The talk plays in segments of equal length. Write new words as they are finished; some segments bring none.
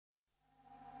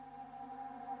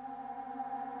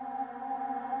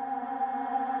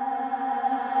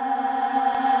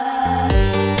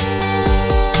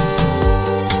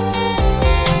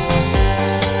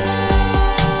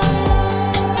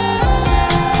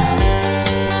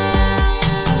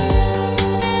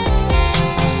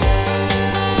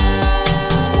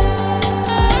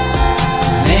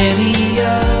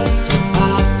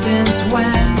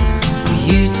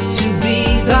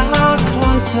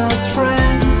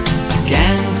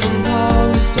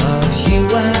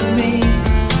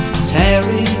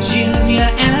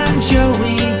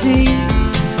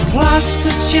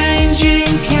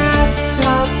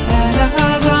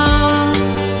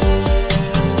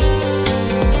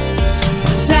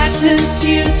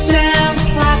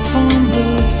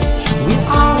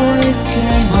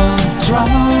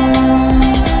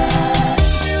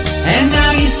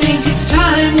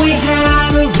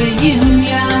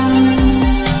reunion.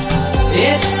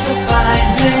 It's a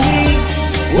fine day,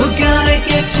 we're gonna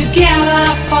get together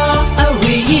for a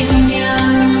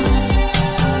reunion.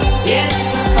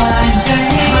 It's a fine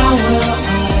day. How will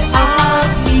I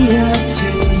appear to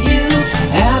you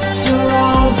after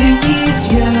all these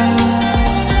years?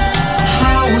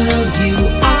 How will you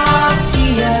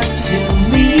appear to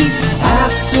me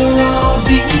after all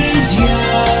these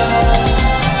years?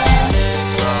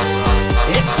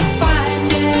 It's a fine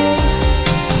day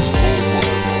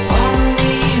for a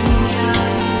reunion.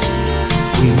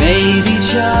 We made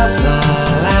each other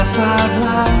laugh out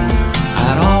loud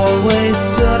and always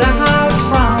stood out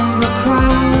from the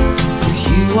crowd. With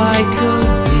you I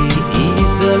could be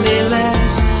easily led.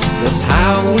 That's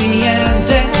how we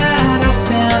ended up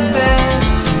in bed.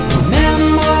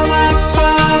 Remember that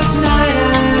first night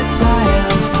at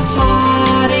Diane's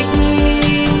party?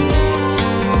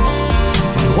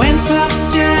 We went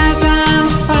upstairs and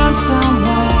found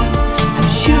somewhere. I'm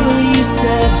sure you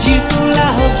said you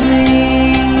loved me.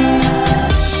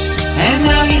 And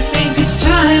now you think it's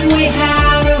time we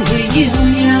had a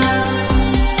reunion.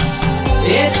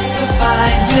 It's a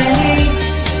fine day,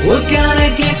 we're gonna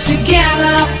get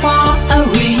together for a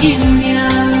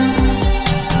reunion.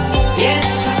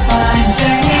 It's a fine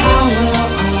day. How will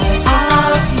I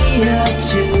appear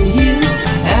to you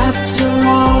after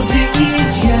all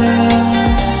these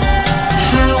years?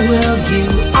 How will you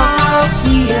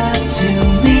appear to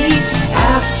me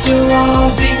after all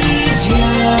these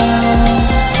years?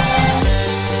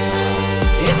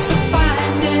 It's a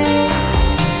fine day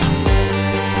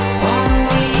for a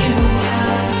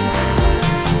reunion.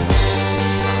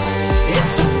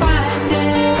 It's a fine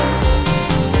day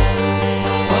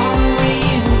for a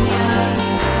reunion.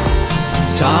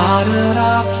 Started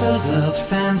off as a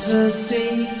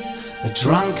fantasy, a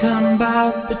drunken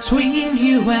bout between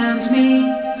you and me.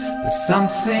 But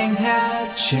something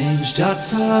had changed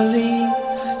utterly.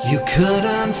 You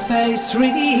couldn't face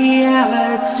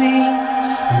reality.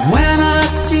 And when our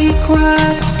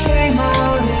secret came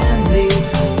out in the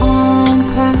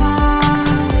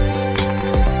unpack,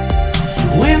 you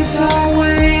went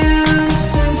away, and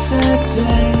since that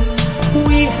day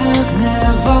we have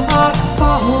never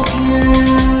spoken.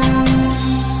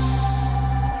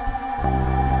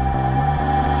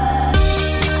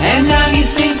 And now you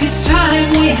think it's time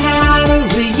we had a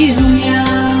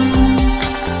reunion.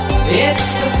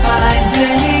 It's a fine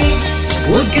day,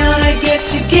 we're gonna get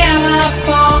together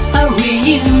for a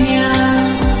reunion.